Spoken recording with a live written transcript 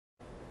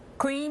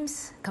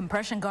Creams,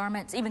 compression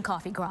garments, even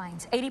coffee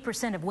grinds.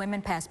 80% of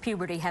women past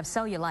puberty have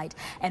cellulite,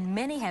 and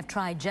many have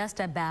tried just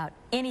about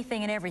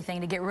anything and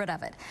everything to get rid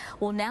of it.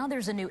 Well, now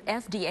there's a new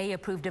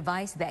FDA-approved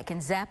device that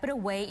can zap it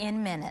away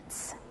in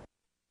minutes.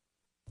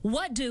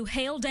 What do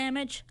hail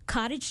damage,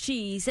 cottage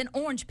cheese, and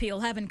orange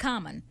peel have in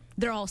common?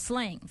 They're all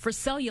slang for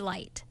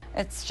cellulite.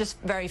 It's just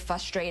very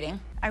frustrating.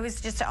 I was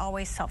just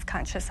always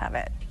self-conscious of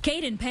it.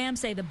 Kate and Pam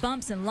say the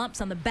bumps and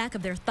lumps on the back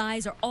of their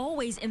thighs are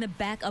always in the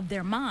back of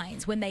their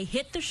minds when they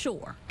hit the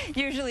shore.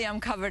 Usually I'm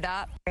covered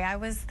up. I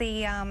was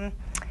the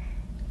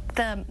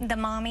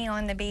mommy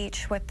on the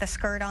beach with the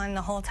skirt on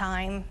the whole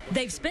time.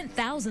 They've spent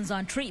thousands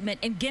on treatment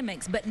and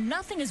gimmicks, but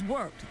nothing has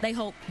worked. They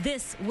hope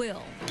this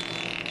will.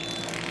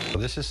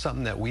 This is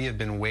something that we have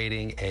been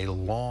waiting a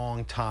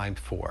long time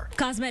for.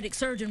 Cosmetic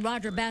surgeon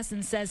Roger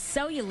Basson says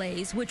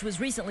Cellulaze, which was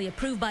recently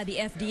approved by the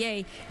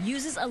FDA,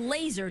 uses a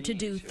laser to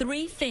do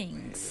three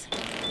things.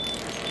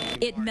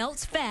 It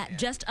melts fat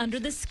just under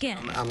the skin.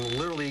 I'm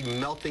literally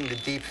melting the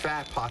deep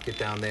fat pocket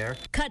down there.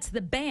 Cuts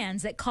the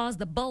bands that cause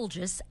the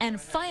bulges,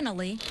 and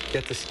finally,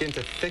 get the skin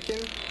to thicken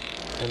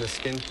and the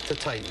skin to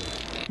tighten.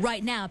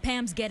 Right now,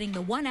 Pam's getting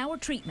the 1-hour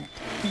treatment.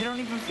 You don't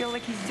even feel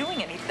like he's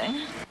doing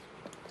anything.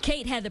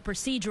 Kate had the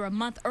procedure a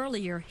month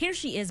earlier. Here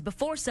she is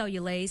before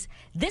Cellulaze.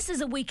 This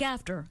is a week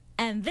after,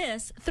 and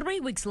this 3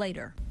 weeks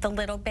later. The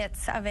little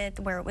bits of it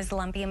where it was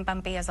lumpy and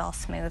bumpy is all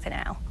smooth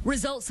now.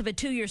 Results of a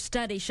 2-year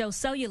study show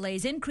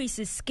Cellulaze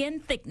increases skin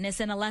thickness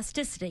and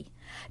elasticity.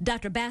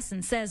 Dr.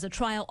 Basson says a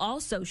trial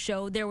also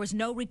showed there was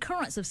no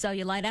recurrence of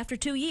cellulite after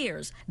 2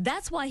 years.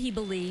 That's why he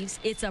believes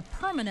it's a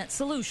permanent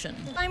solution.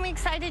 I'm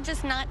excited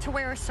just not to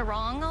wear a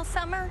sarong all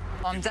summer.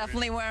 I'm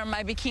definitely wearing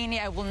my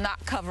bikini. I will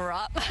not cover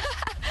up.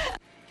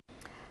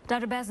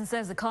 Dr. Basson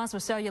says the cost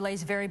of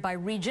Cellulaze vary by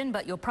region,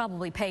 but you'll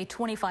probably pay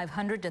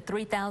 $2,500 to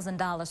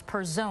 $3,000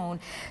 per zone.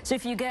 So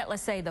if you get,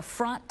 let's say, the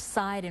front,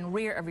 side, and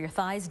rear of your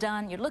thighs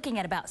done, you're looking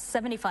at about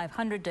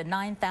 $7,500 to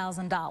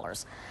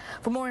 $9,000.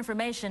 For more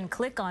information,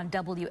 click on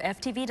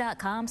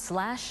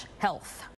WFTV.com/health.